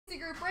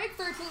Group break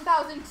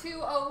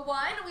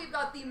 13,201. We've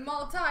got the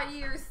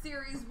multi-year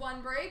Series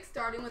 1 break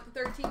starting with the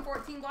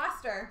 13-14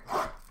 blaster.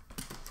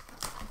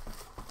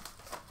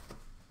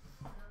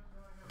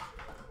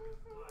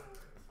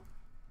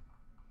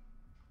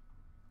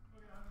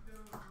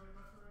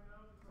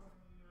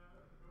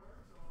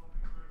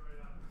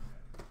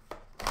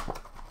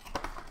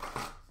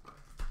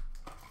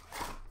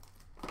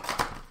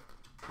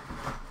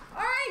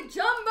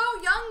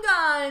 Jumbo Young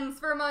Guns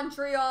for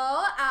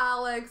Montreal,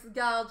 Alex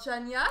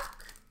Galchenyuk.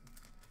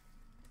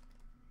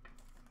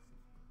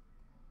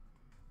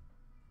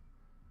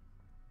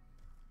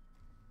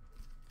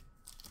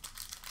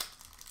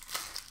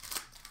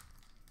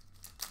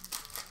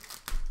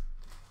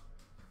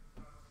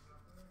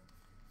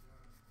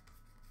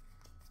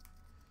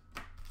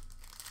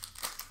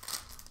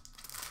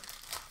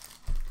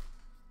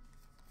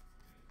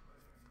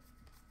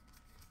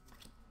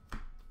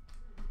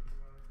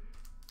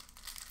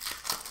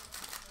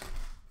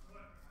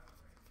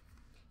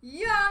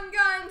 Young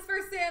Guns for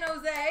San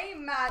Jose,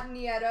 Matt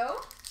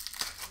Nieto.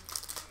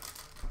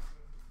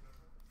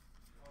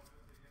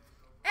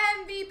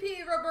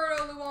 MVP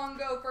Roberto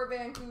Luongo for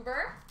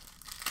Vancouver.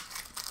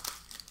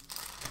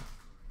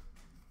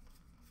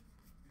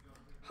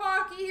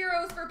 Hockey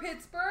Heroes for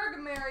Pittsburgh,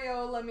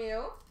 Mario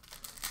Lemieux.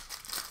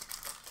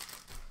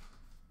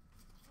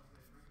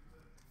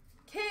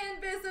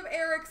 Canvas of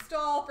Eric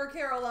Stahl for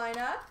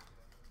Carolina.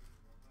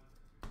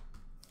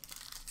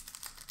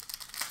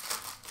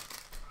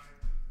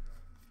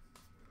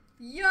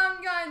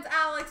 Young Guns,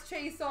 Alex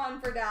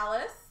Chason for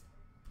Dallas.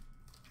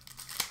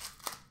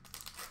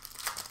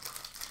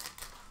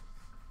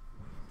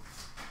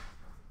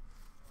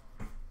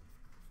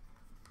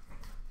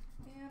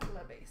 And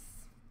LeBase.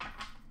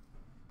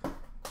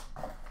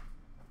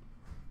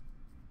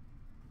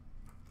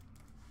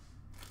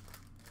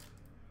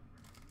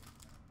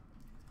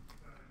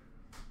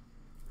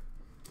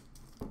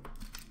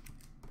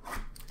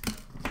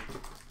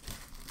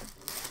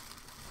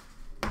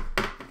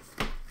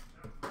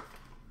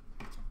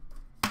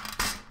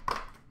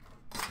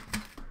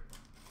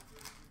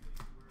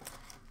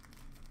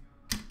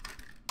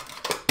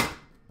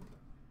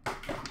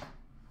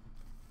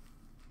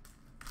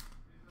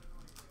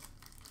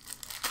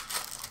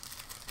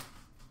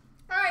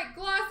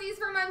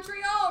 For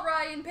Montreal,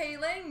 Ryan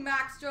Poehling,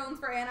 Max Jones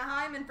for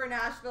Anaheim, and for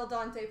Nashville,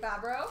 Dante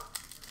Fabro.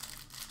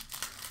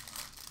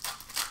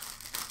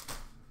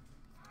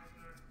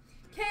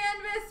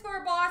 Canvas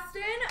for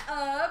Boston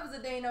of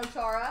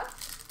CloutsnChara.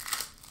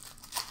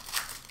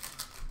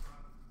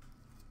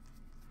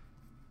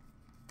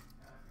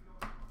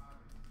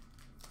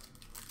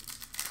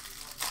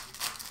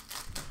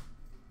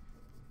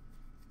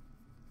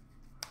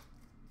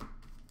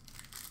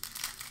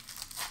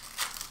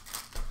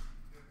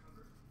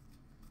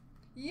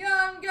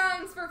 Young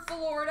Guns for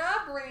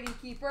Florida, Brady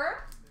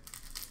Keeper.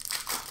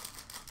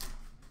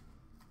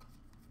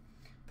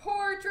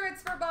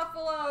 Portraits for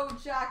Buffalo,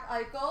 Jack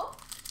Eichel.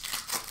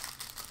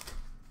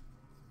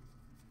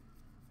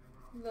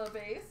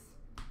 LeBase.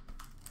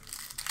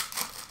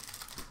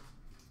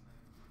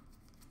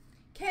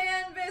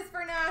 Canvas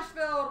for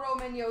Nashville,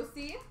 Roman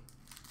Josi.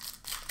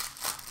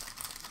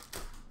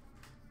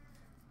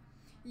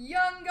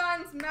 Young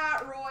Guns,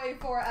 Matt Roy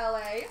for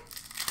LA.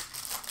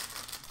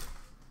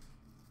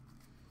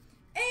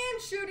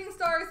 And Shooting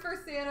Stars for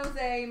San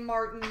Jose,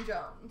 Martin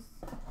Jones.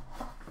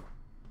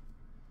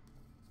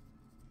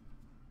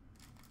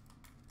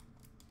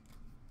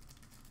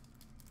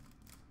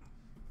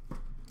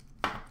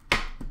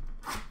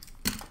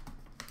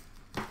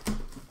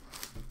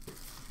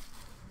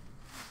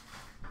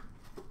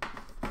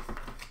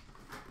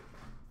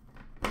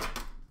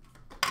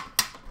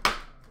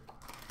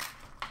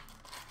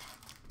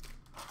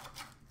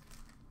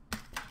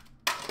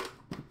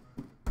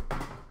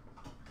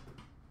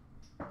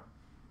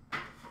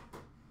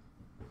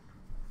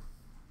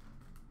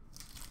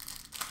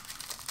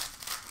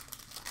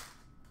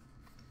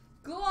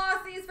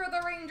 Glossies for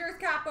the Rangers,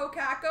 Capo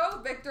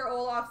Caco. Victor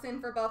Olofsson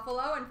for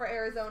Buffalo, and for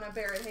Arizona,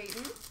 Barrett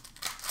Hayton.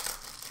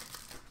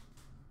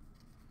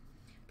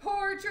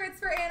 Portraits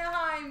for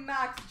Anaheim,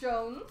 Max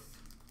Jones.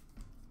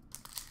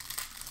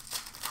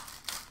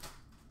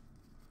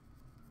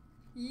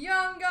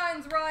 Young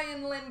Guns,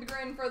 Ryan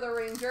Lindgren for the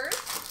Rangers.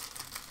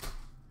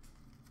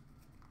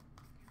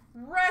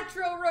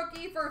 Retro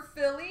Rookie for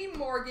Philly,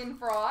 Morgan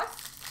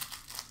Frost.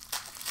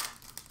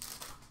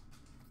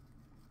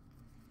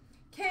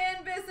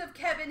 Canvas of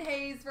Kevin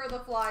Hayes for the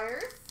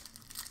Flyers.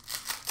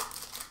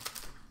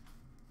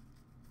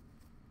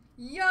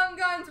 Young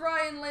Guns,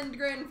 Ryan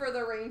Lindgren for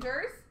the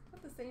Rangers. Is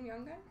that the same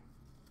Young Gun?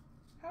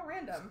 How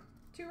random.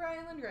 2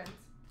 Ryan Lindgrens.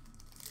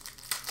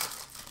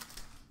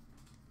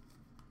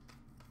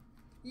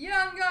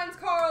 Young Guns,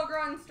 Carl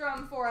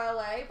Grundstrom for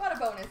LA. But a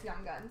bonus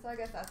Young Gun, so I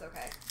guess that's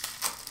okay.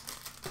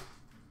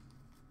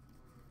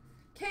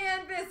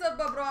 Canvas of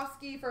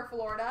Bobrovsky for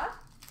Florida.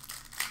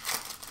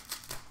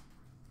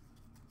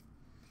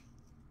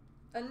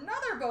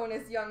 Another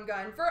bonus Young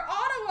Gun for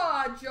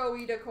Ottawa,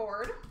 Joey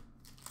Decord.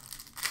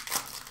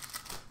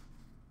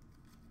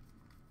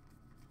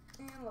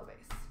 And low base.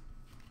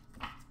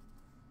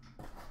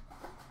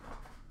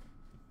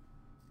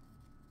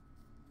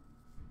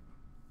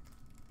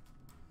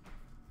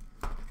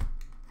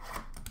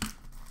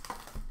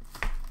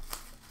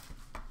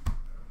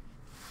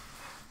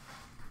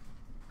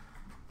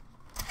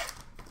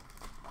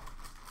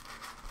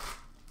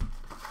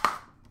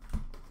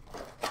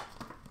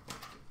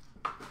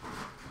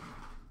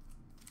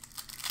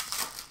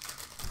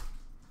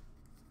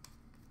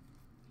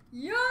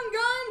 Young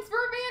Guns for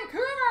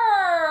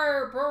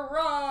Vancouver,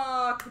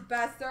 Brock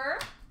Besser.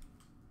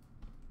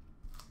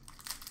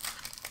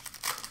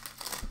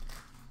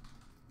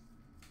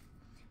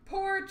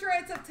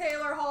 Portraits of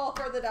Taylor Hall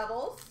for the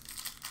Devils.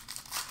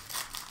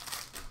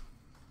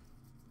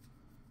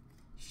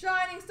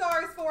 Shining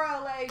Stars for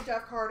LA,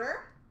 Jeff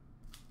Carter.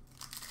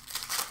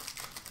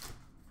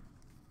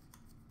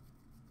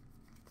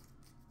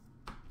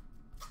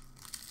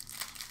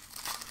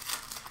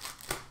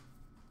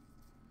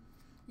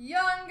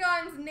 Young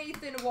Guns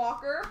Nathan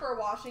Walker for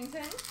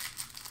Washington.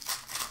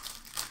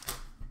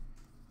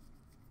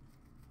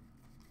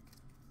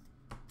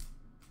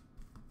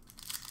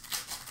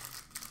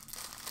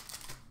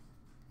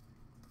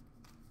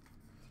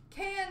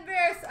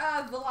 Canvas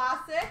of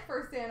Vlasic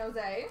for San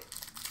Jose.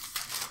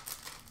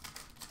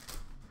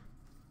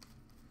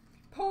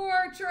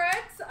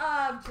 Portraits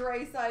of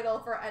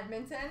Draisaitl for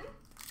Edmonton.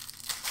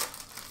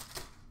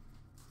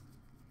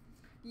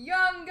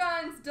 Young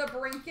Guns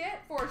DeBrincat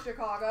for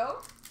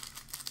Chicago.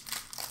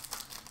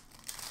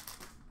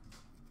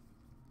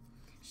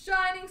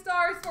 Shining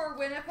Stars for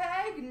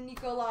Winnipeg,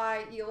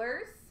 Nikolai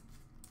Ehlers.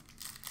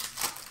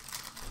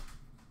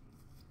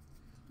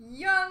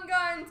 Young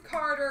Guns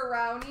Carter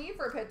Rowney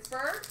for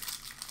Pittsburgh.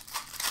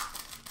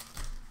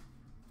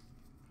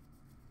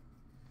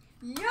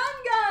 Young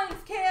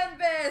Guns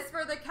Canvas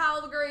for the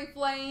Calgary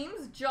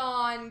Flames,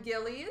 John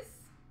Gillies.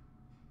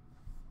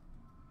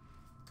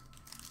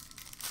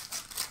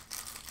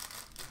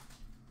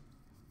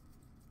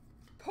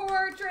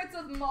 Portraits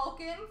of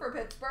Malkin for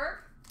Pittsburgh.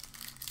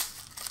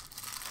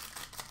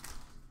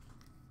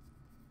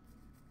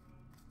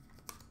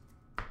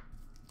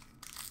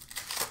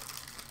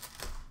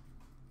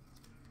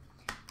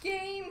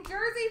 Game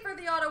jersey for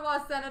the Ottawa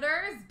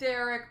Senators,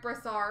 Derek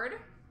Brassard.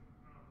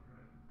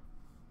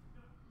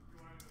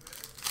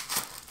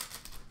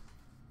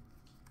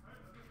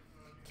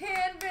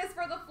 Canvas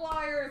for the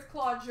Flyers,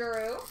 Claude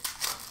Giroux.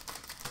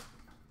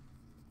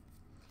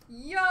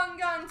 Young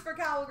Guns for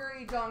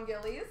Calgary, John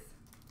Gillies.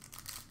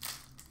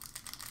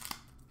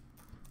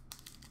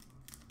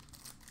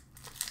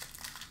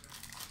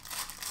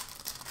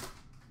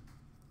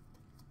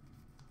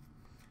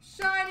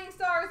 Shining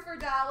Stars for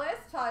Dallas,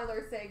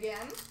 Tyler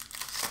Seguin.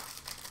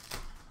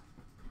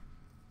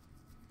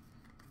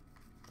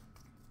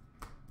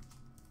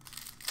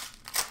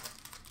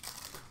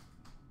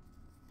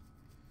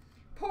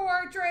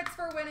 Portraits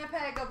for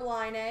Winnipeg of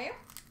Line.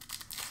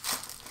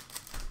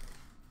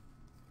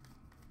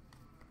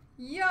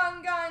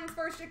 Young Guns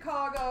for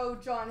Chicago,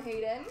 John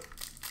Hayden.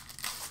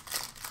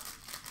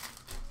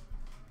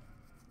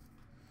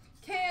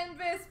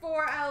 Canvas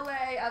for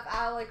LA of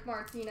Alec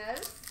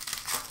Martinez.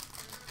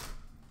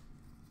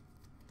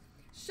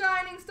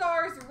 Shining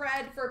Stars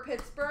red for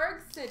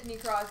Pittsburgh, Sidney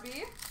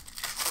Crosby.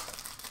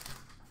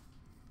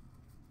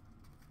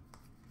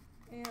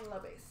 And low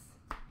base.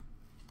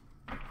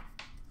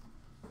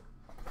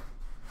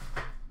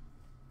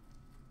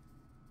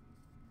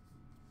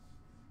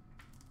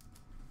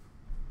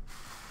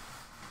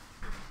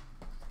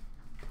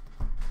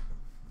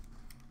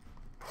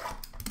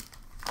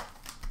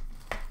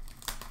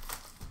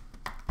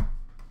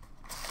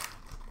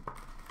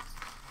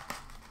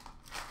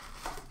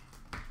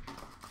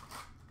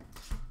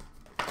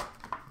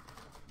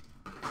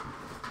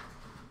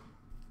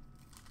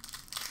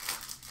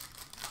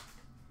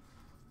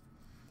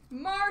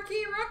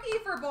 Marquee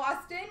rookie for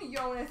Boston,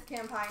 Jonas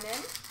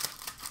Kampainen.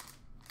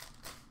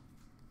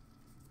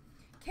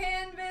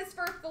 Canvas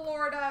for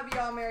Florida,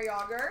 Jaromir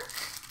Jagr.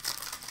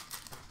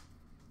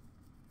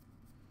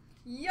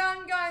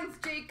 Young Guns,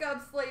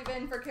 Jacob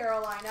Slavin for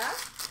Carolina.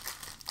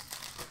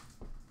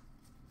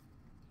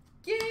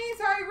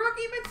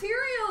 Rookie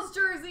Materials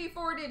jersey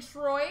for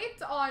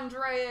Detroit,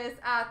 Andreas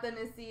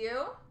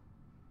Athanasiou.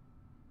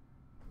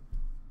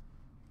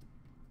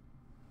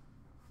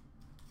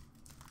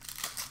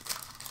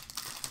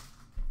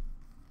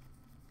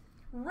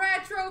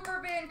 Retro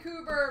for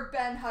Vancouver,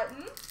 Ben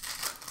Hutton.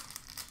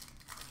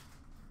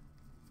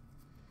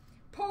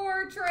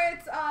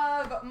 Portraits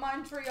of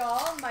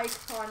Montreal,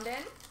 Mike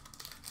Condon.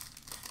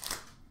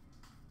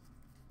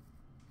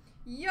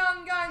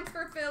 Young Guns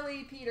for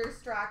Philly, Peter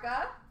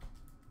Straka.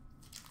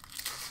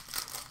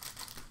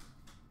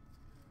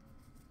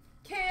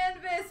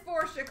 Canvas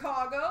for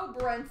Chicago,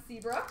 Brent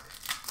Seabrook.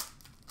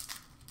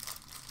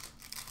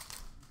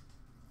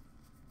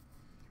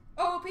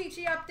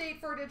 OPG update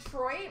for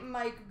Detroit,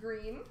 Mike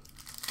Green.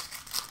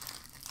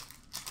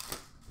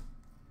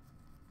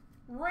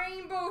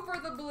 Rainbow for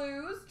the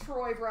Blues,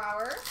 Troy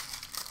Brouwer.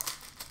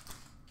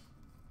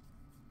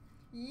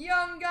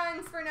 Young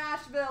Guns for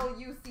Nashville,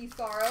 UC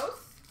Saros.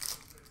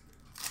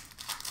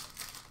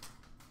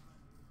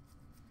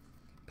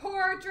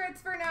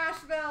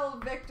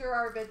 Victor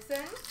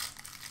Arvidsson.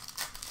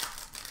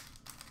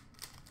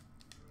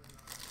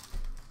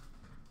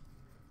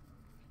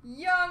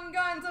 Young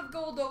Guns of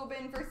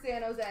Goldobin for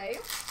San Jose.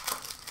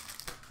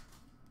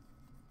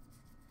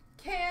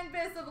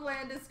 Canvas of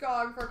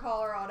Landeskog for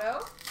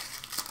Colorado.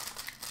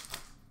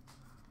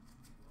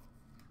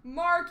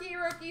 Marquee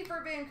rookie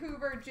for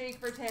Vancouver,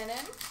 Jake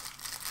Virtanen.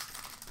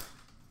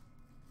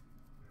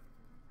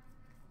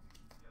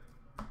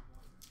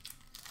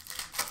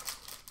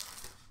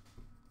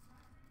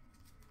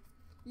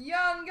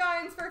 Young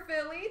Guns for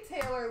Philly,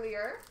 Taylor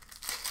Lear.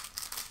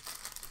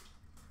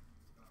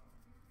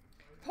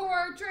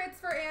 Portraits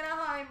for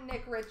Anaheim,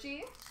 Nick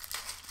Ritchie.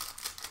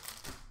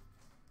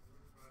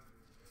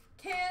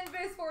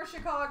 Canvas for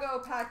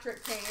Chicago,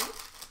 Patrick Kane.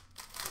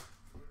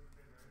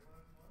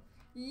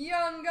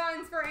 Young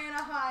Guns for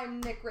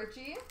Anaheim, Nick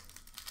Ritchie.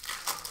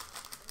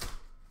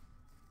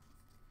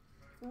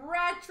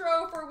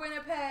 Retro for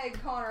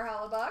Winnipeg, Connor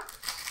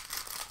Hellebuck.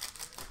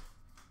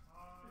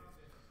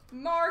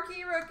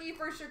 Marquee rookie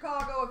for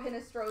Chicago of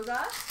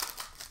Hinostroza.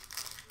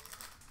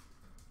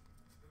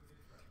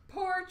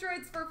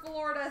 Portraits for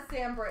Florida,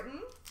 Sam Britton.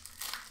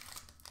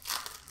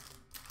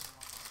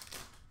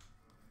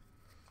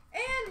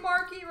 And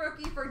marquee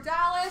rookie for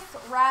Dallas,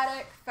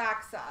 Radek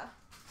Faksa.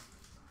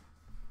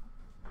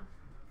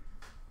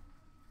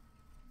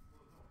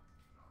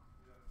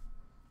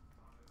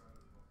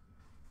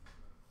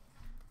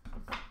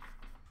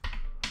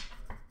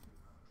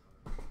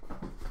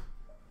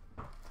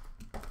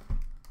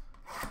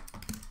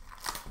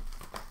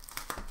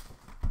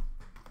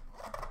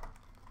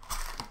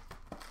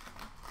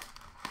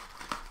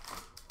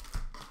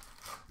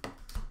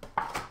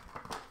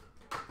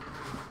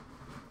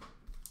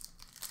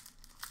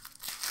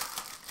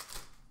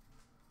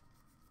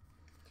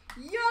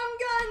 Young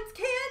Guns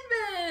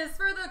Canvas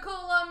for the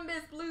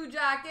Columbus Blue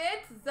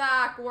Jackets,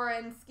 Zach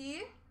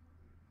Werenski.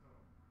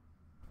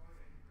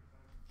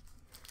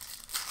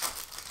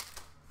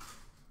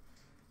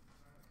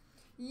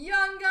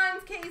 Young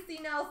Guns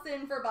Casey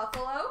Nelson for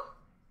Buffalo.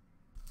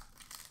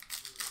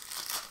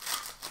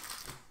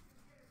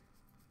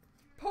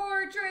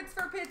 Portraits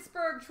for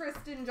Pittsburgh,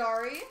 Tristan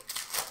Jarry.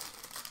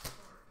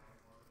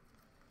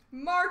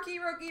 Marquee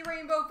rookie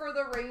rainbow for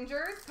the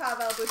Rangers,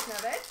 Pavel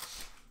Buchnevich.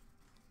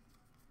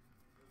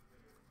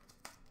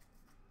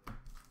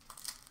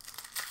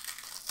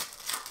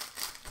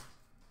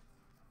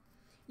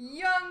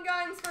 Young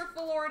Guns for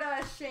Florida,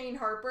 Shane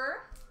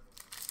Harper.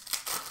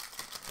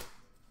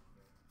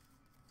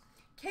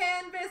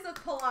 Canvas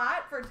of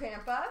Palat for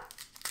Tampa.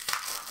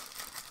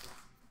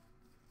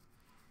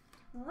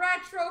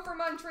 Retro for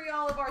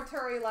Montreal of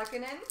Arturi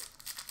Lehkonen.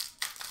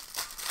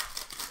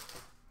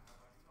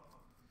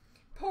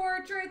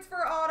 Portraits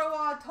for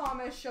Ottawa,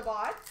 Thomas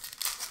Chabot.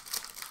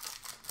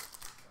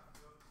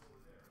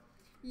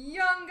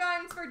 Young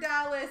Guns for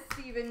Dallas,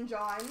 Stephen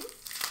Johns.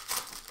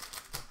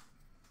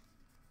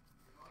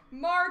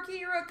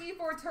 Marquee rookie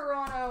for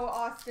Toronto,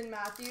 Austin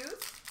Matthews.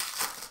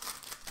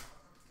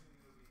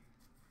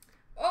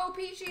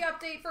 OPG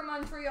update for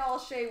Montreal,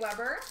 Shea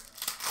Weber.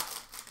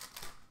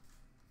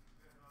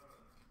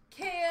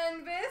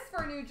 Canvas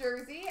for New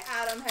Jersey,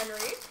 Adam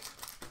Henrique.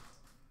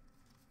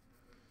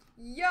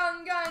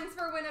 Young Guns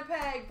for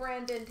Winnipeg,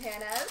 Brandon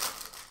Tanev.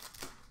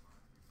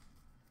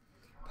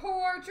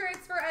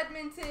 Portraits for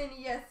Edmonton,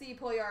 Jesse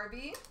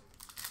Puljujarvi.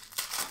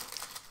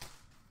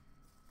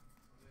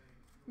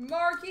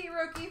 Marquee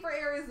rookie for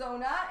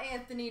Arizona,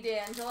 Anthony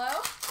D'Angelo.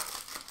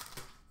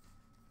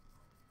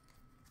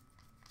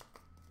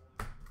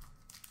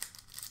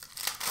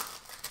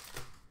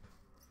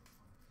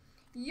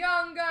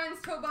 Young Guns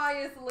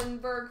Tobias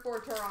Lindbergh for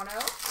Toronto.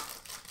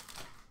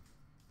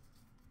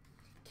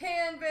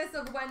 Canvas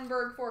of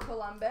Wenberg for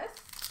Columbus.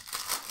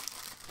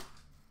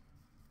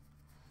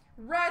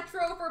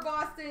 Retro for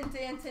Boston,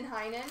 Danton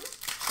Heinen.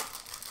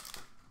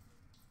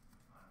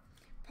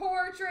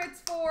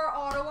 Portraits for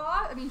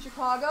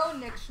Chicago,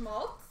 Nick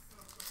Schmaltz.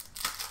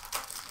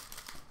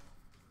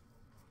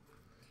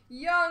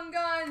 Young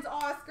Guns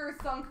Oscar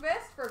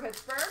Sundqvist for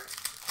Pittsburgh.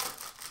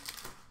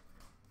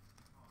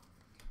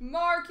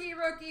 Marquee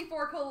rookie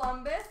for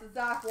Columbus,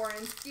 Zach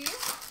Werenski.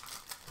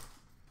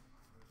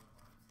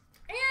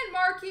 And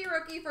marquee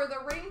rookie for the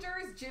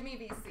Rangers, Jimmy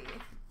Vesey.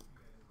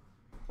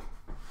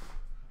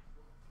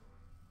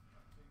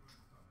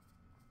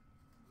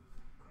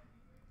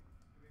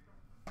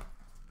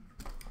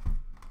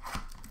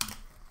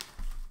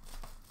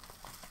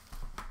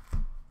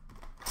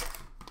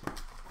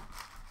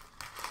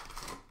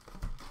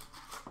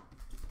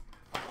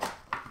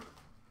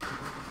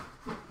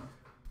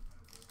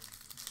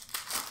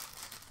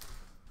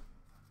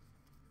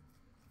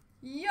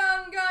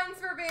 Young Guns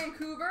for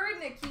Vancouver,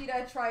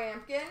 Nikita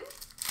Triumkin.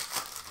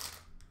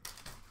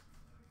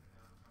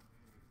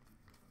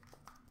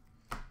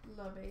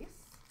 La base.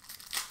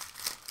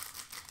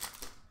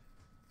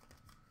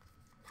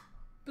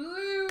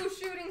 Blue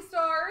Shooting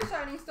Stars,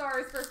 Shining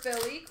Stars for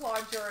Philly,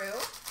 Claude Giroux.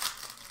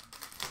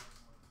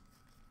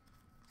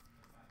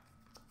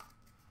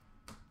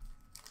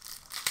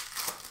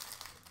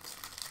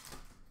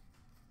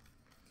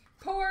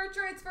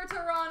 Portraits for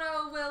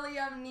Toronto,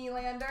 William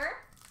Nylander.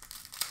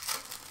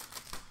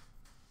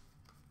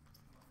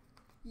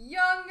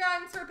 Young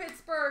Guns for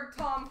Pittsburgh,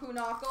 Tom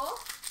Kuhnhackl.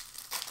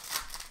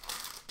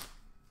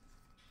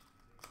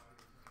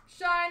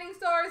 Shining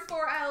Stars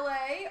for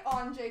LA,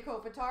 Anze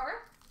Kopitar.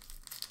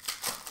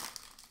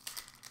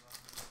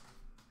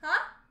 Huh?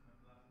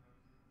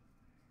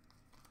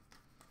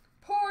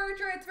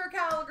 Portraits for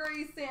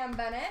Calgary, Sam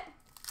Bennett.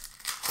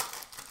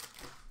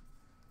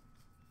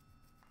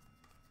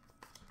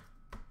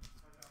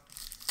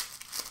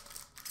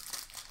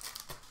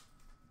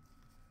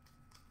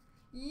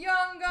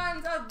 Young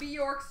Guns of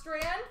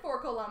Bjorkstrand for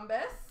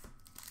Columbus.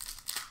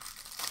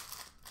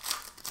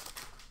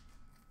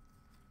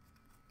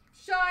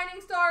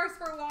 Shining Stars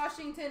for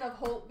Washington of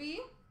Holtby.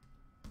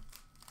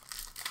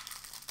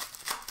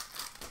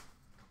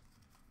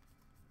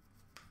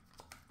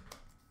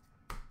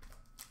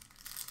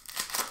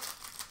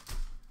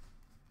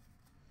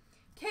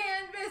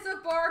 Canvas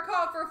of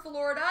Barkov for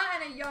Florida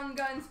and a Young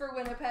Guns for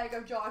Winnipeg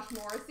of Josh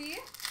Morrissey.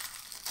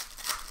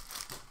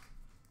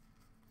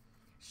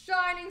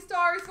 Shining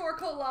Stars for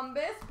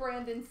Columbus,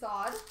 Brandon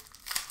Saad.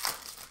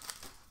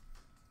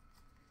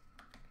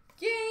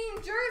 Game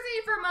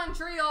jersey for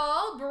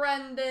Montreal,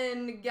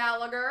 Brendan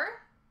Gallagher.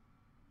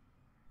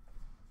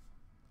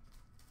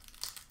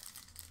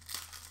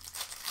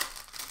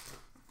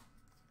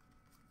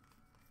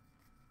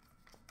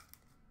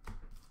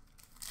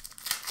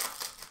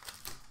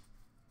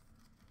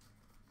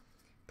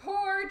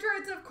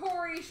 Portraits of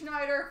Corey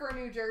Schneider for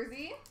New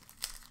Jersey.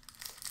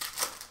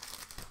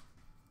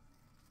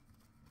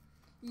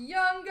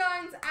 Young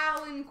Guns,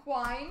 Alan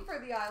Quine for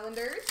the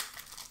Islanders.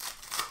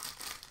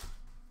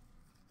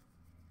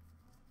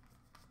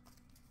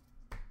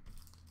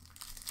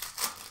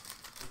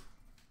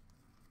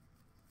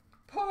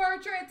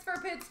 Portraits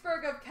for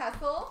Pittsburgh of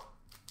Kessel.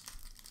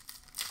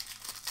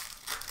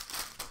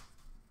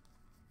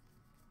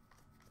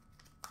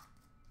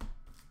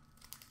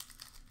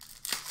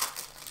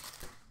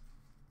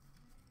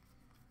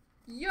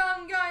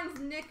 Young Guns,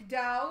 Nick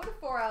Dowd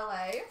for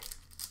LA.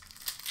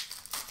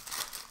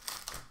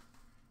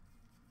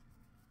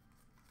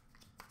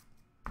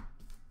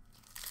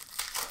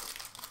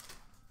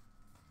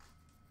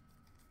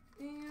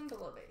 And a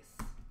little base.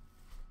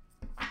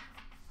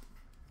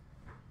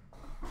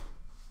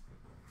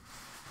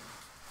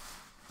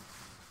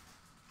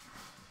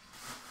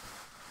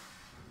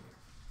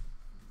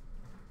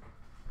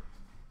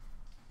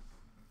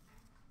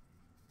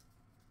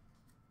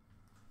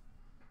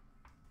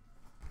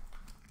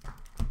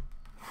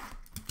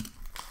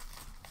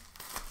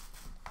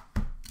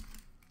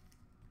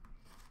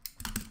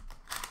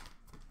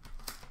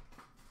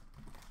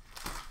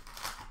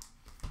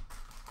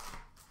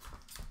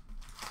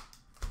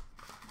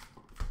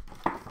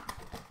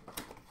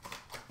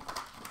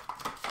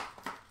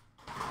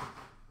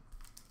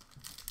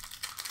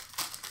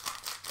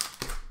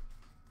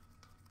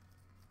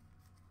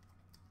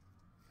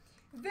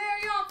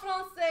 Variant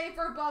Francais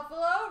for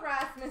Buffalo,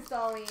 Rasmus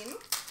Dahlin.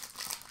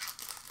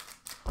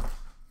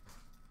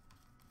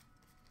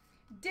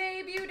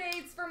 Debut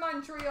dates for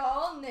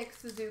Montreal, Nick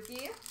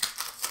Suzuki.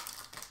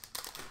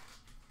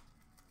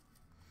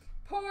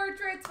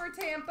 Portraits for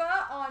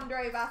Tampa,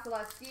 Andrei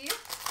Vasilevsky.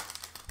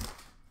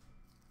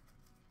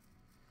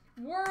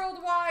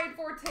 Worldwide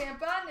for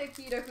Tampa,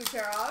 Nikita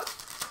Kucherov.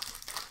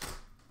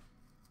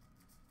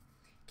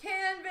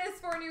 Canvas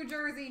for New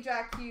Jersey,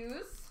 Jack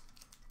Hughes.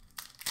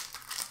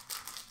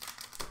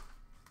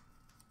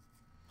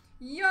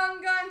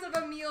 Young Guns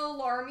of Emil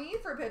Larmy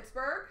for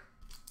Pittsburgh.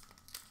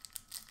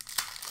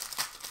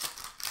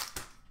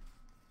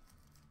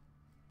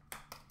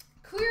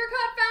 Clear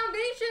Cut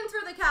Foundations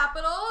for the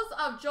Capitals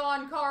of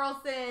John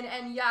Carlson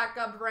and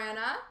Jakob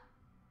Vrana.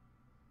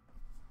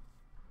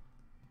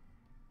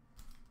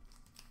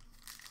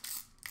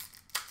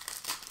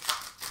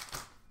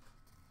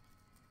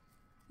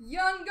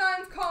 Young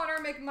Guns Connor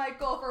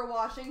McMichael for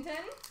Washington.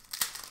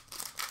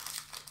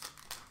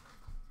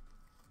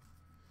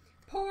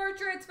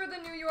 Portraits for the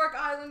New York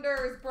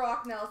Islanders,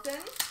 Brock Nelson.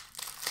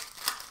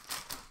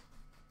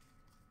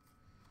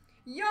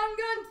 Young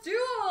Guns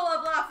duel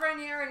of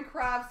Lafreniere and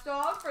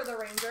Kravtsov for the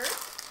Rangers.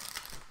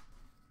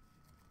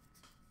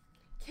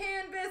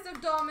 Canvas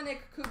of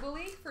Dominic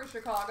Kubalik for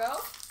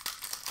Chicago.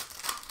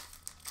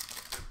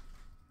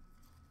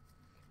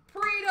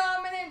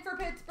 Predominant for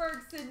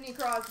Pittsburgh, Sidney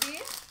Crosby.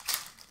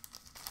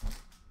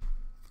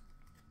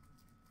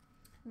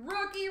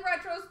 Rookie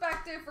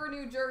retrospective for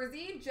New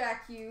Jersey,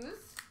 Jack Hughes.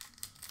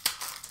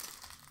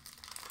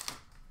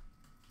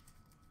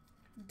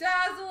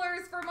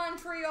 Dazzlers for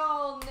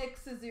Montreal, Nick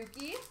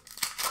Suzuki.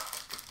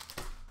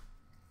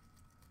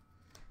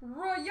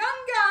 Young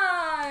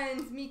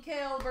Guns,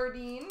 Mikhail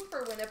Verdine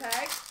for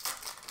Winnipeg.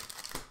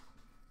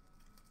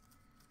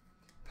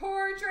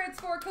 Portraits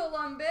for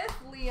Columbus,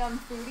 Liam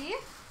Foudy.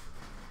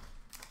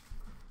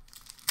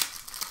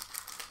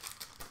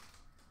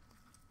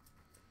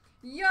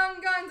 Young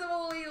Guns of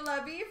Oli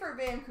Levy for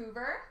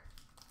Vancouver.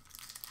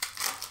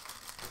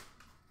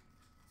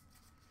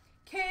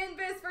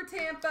 Canvas for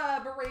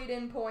Tampa,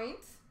 Braden Point.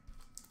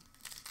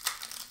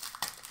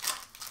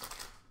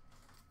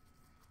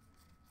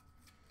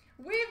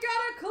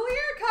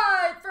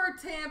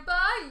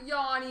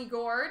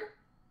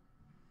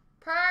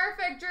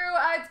 Perfect, Drew.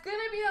 It's going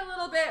to be a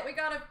little bit. We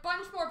got a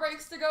bunch more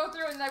breaks to go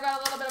through, and I've got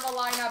a little bit of a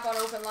lineup on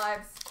Open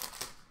Lives.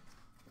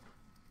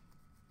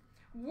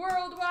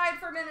 Worldwide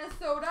for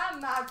Minnesota,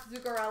 Matt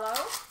Zuccarello.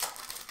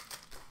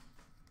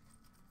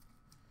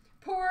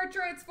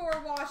 Portraits for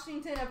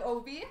Washington of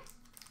Ovi.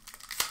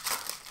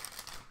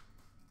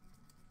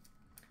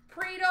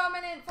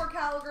 Predominant for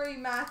Calgary,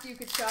 Matthew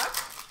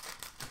Tkachuk.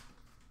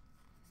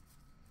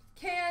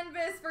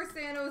 Canvas for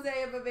San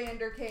Jose of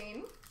Evander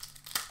Kane.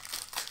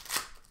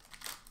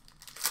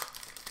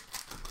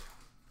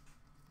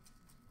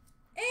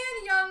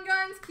 And Young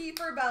Guns,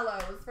 Kiefer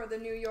Bellows for the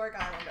New York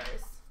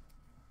Islanders.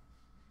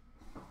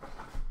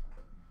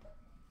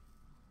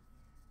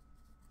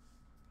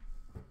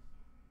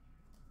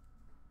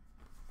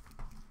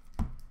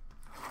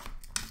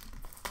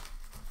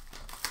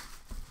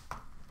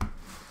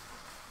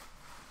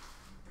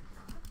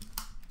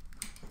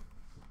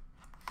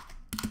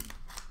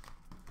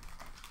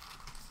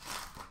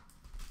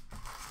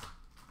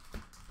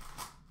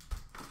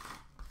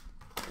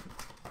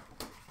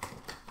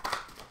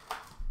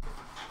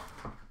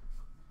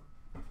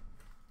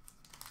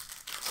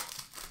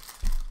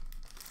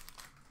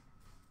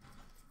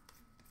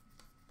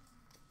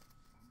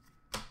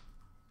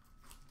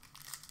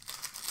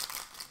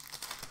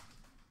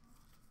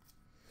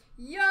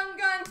 Young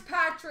Guns,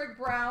 Patrick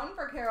Brown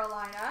for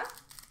Carolina.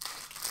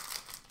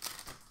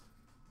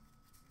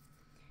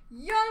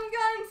 Young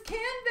Guns,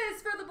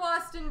 Canvas for the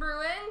Boston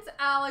Bruins,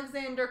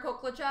 Alexander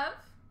Koklachev.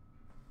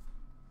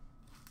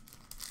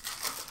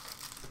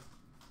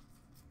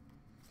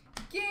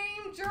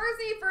 Game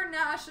Jersey for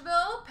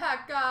Nashville,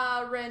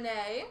 Pekka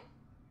Rinne.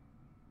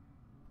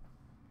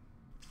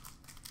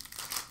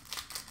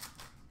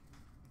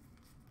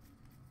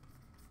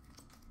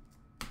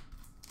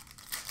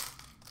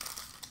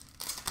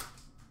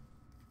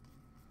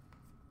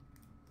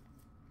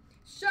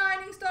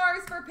 Shining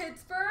Stars for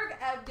Pittsburgh,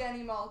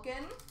 Evgeny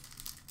Malkin.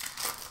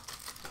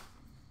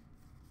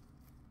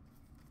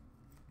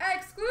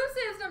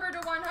 Exclusives number to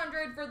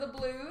 100 for the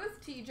Blues,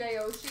 TJ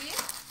Oshie.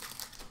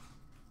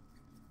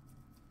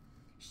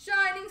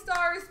 Shining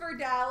Stars for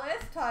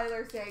Dallas,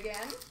 Tyler Seguin.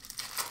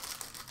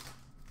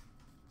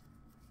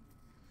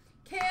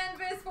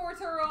 Canvas for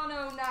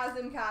Toronto,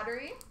 Nazem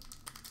Kadri.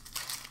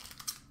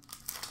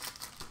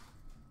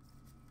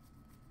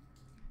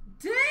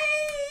 Day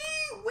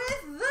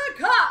with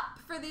the Cup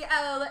for the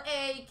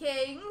LA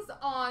Kings,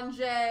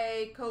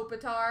 Anze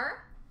Kopitar.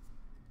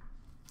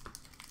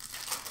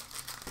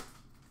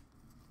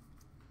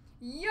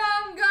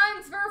 Young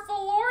Guns for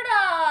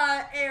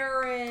Florida,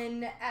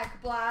 Aaron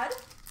Ekblad.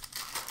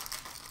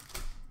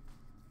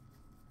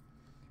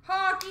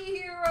 Hockey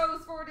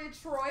Heroes for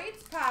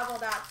Detroit, Pavel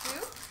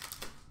Datsyuk.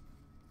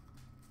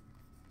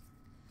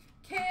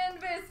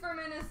 Canvas for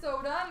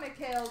Minnesota,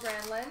 Mikhail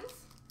Granlund.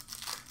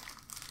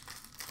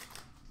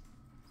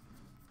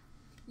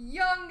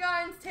 Young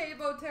Guns,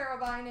 Teuvo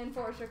Teravainen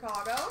for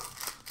Chicago.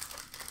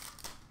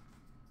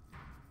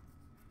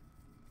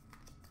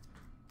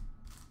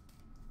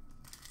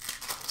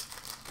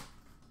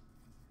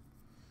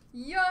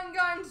 Young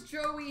Guns,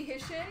 Joey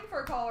Hishin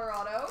for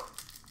Colorado.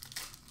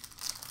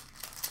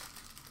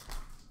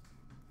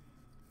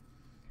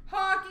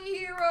 Hockey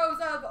Heroes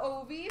of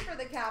Ovi for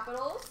the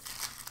Capitals.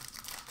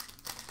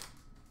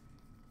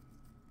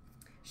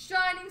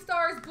 Shining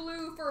Stars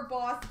Blue for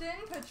Boston,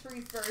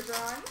 Patrice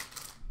Bergeron.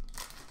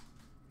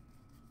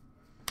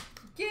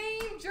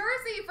 Game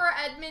Jersey for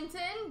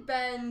Edmonton,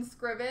 Ben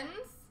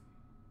Scrivens.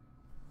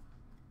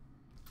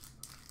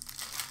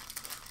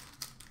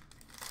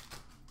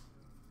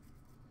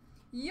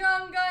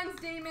 Young Guns,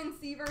 Damon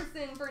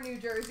Severson for New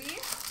Jersey.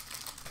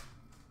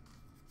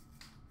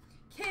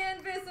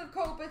 Canvas of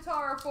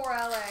Kopitar for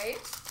LA.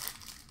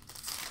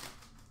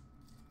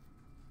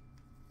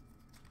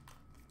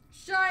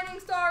 Shining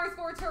Stars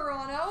for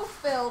Toronto,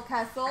 Phil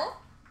Kessel.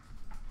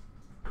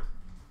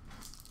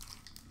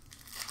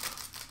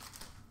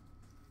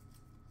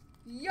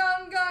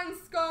 Young Guns,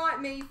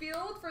 Scott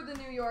Mayfield for the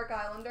New York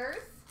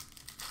Islanders.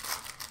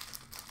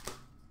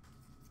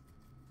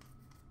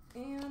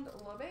 And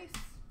La Base.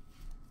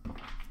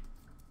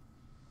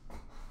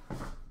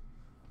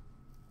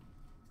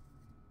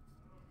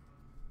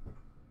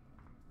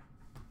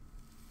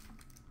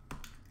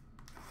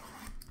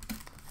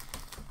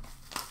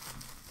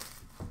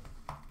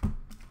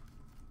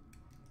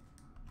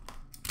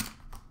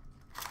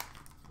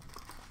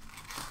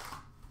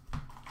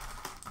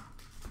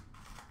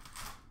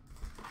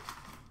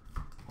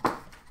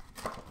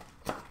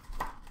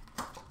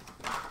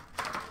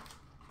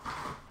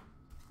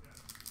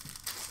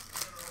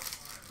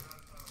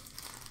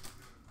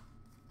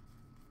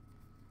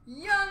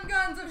 Young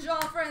Guns of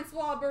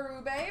Jean-Francois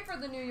Berube for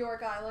the New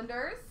York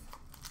Islanders.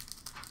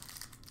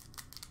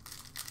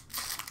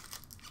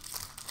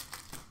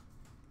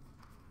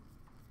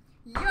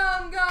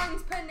 Young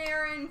Guns,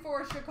 Panarin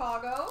for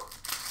Chicago.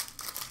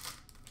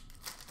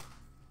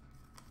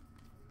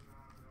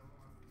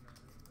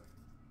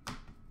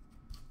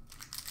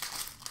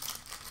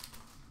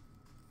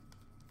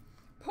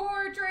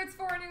 Portraits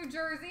for New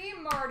Jersey,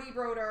 Marty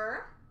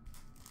Brodeur.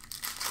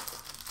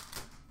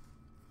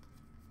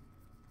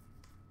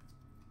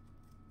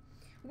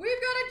 We've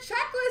got a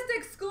checklist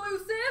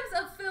exclusives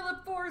of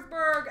Philip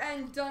Forsberg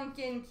and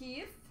Duncan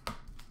Keith.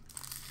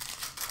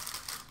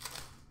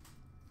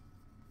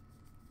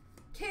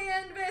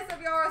 Canvas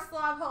of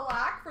Yaroslav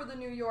Halak for the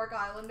New York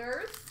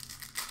Islanders.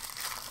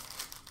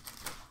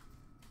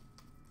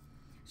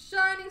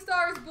 Shining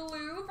Stars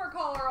Blue for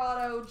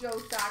Colorado, Joe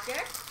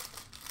Sakic.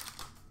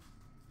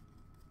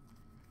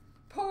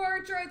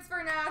 Portraits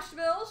for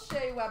Nashville,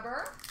 Shea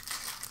Weber.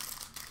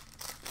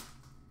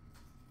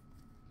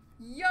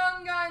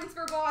 Young Guns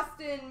for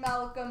Boston,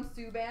 Malcolm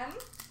Subban.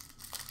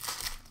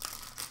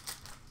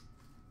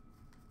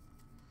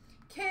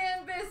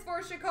 Canvas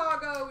for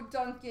Chicago,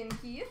 Duncan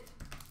Keith.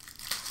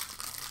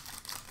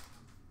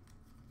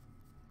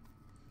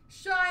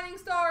 Shining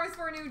Stars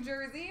for New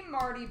Jersey,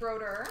 Marty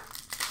Brodeur.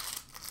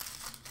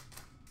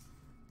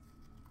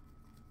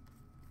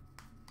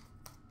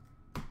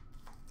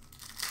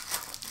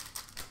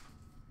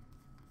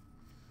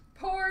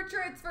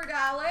 Portraits for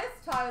Dallas,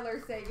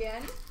 Tyler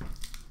Seguin.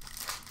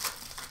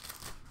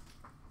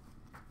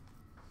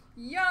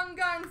 Young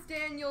Guns,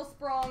 Daniel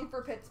Sprong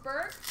for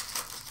Pittsburgh.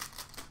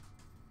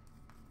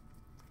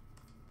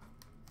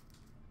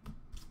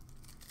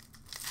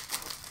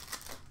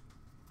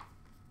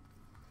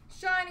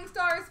 Shining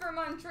Stars for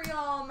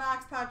Montreal,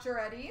 Max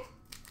Pacioretty.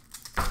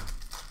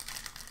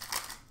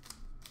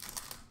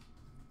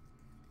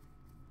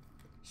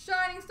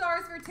 Shining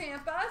Stars for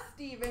Tampa,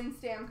 Steven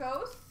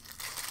Stamkos.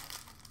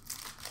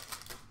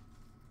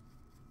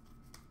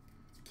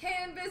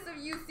 Canvas of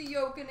UC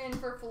Jokinen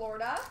for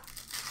Florida.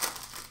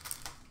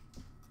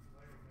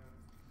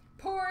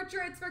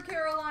 Portraits for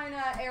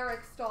Carolina,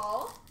 Eric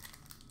Stahl.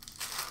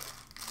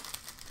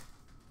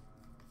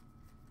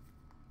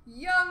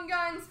 Young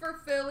Guns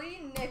for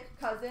Philly, Nick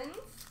Cousins.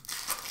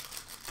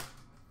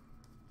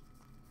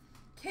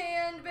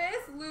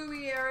 Canvas,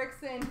 Louis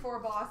Erickson for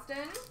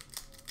Boston.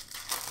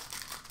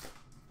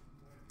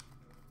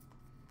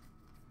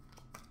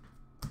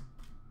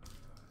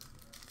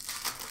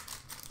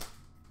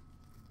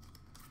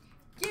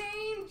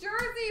 Game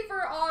jersey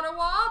for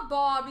Ottawa,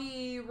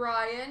 Bobby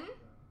Ryan.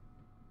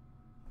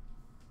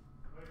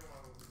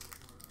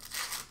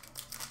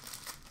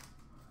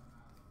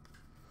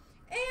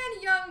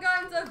 And Young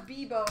Guns of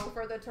Bebo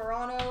for the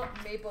Toronto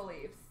Maple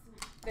Leafs.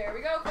 There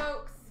we go,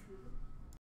 folks.